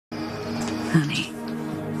Honey,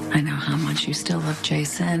 I know how much you still love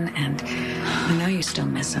Jason, and I know you still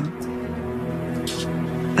miss him.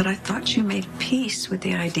 But I thought you made peace with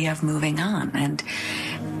the idea of moving on, and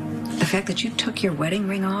the fact that you took your wedding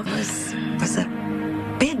ring off was a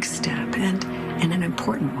big step and an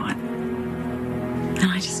important one.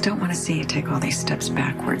 And I just don't want to see you take all these steps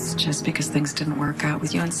backwards just because things didn't work out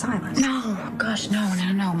with you and Silas. No, gosh, no,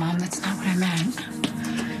 Mom. That's not what I meant.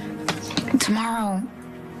 Tomorrow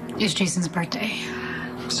is Jason's birthday.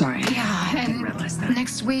 Sorry. Yeah, I didn't realize that.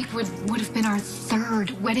 Next week would have been our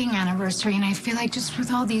 3rd wedding anniversary, and I feel like just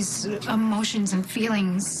with all these emotions and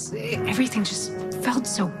feelings, everything just felt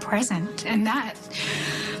so present. And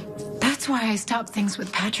that's why I stopped things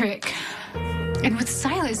with Patrick. And with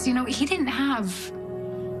Silas, he didn't have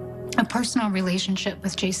a personal relationship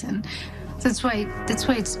with Jason. That's why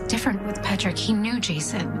it's different with Patrick. He knew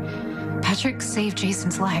Jason. Patrick saved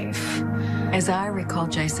Jason's life. As I recall,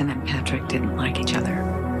 Jason and Patrick didn't like each other.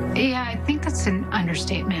 Yeah, I think that's an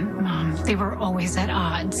understatement, Mom. They were always at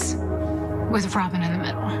odds, with Robin in the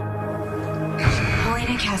middle.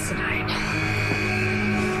 Helena Cassadine.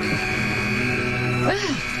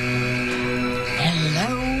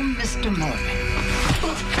 Hello, Mr. Morgan.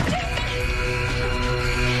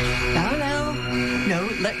 No,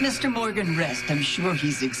 let Mr. Morgan rest. I'm sure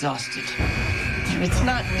he's exhausted. It's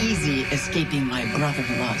not easy escaping my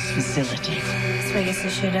brother-in-law's facility. So I guess I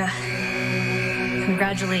should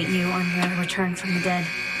congratulate you on your return from the dead.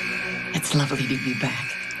 It's lovely to be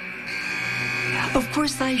back. Of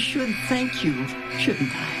course, I should thank you,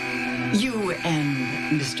 shouldn't I? You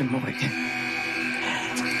and Mr. Morgan.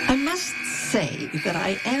 I must say that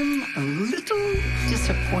I am a little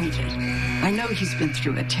disappointed. I know he's been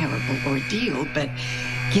through a terrible ordeal, but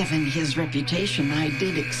given his reputation, I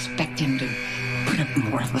did expect him to put up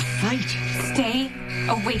more of a fight. Stay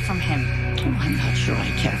away from him. Oh, I'm not sure I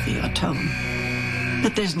care for your tone.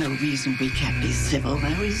 But there's no reason we can't be civil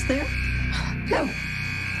now, is there? No.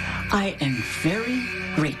 I am very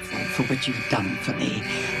grateful for what you've done for me,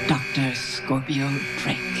 Dr. Scorpio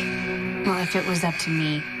Drake. Well, if it was up to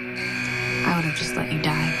me, I would have just let you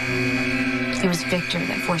die. It was Victor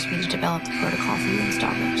that forced me to develop the protocol for you and his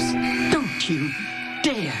daughters. Don't you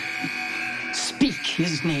dare speak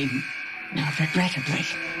his name. Now, regrettably,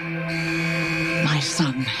 my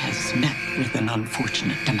son has met with an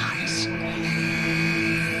unfortunate demise.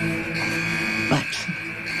 But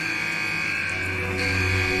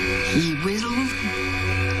he will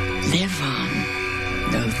live on,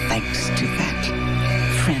 no thanks to that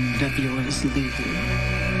friend of yours, Lulu.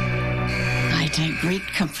 I take great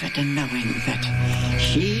comfort in knowing that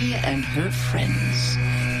she and her friends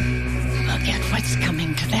will get what's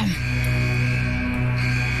coming to them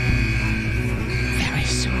very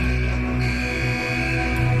soon.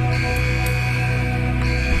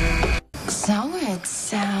 So it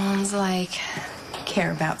sounds like you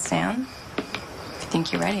care about Sam. If you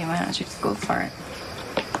think you're ready, why don't you just go for it?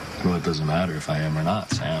 Well, it doesn't matter if I am or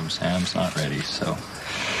not. Sam's not ready, so...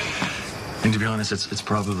 And to be honest, it's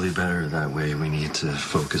probably better that way. We need to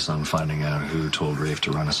focus on finding out who told Rafe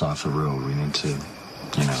to run us off the road. We need to,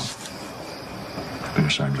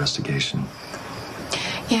 finish our investigation.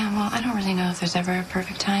 Yeah, well, I don't really know if there's ever a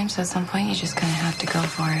perfect time, so at some point you just kind of have to go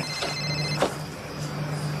for it.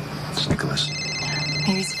 It's Nicholas.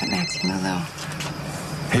 Maybe it's Maxie Lulu.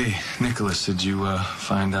 Hey, Nicholas, did you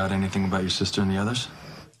find out anything about your sister and the others?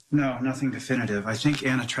 No, nothing definitive. I think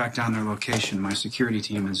Anna tracked down their location. My security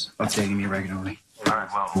team is updating me regularly. All right,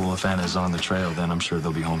 well, if Anna's on the trail, then I'm sure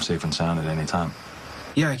they'll be home safe and sound at any time.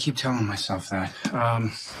 Yeah, I keep telling myself that.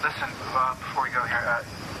 Listen, before we go here,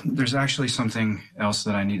 there's actually something else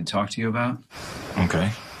that I need to talk to you about.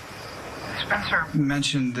 Okay. Spencer. You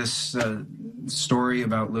mentioned this story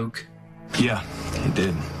about Luke. Yeah, he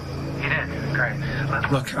did. He did. Great.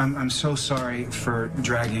 Look, I'm so sorry for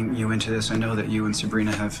dragging you into this. I know that you and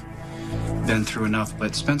Sabrina have been through enough,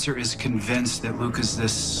 but Spencer is convinced that Luke is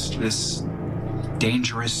this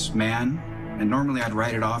dangerous man. And normally I'd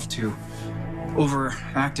write it off to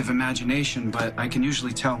overactive imagination, but I can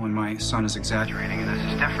usually tell when my son is exaggerating. And this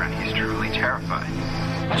is different. He's truly terrified.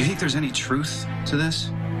 Do you think there's any truth to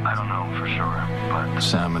this? I don't know for sure, but...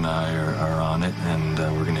 Sam and I are on it, and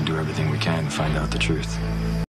we're going to do everything we can to find out the truth.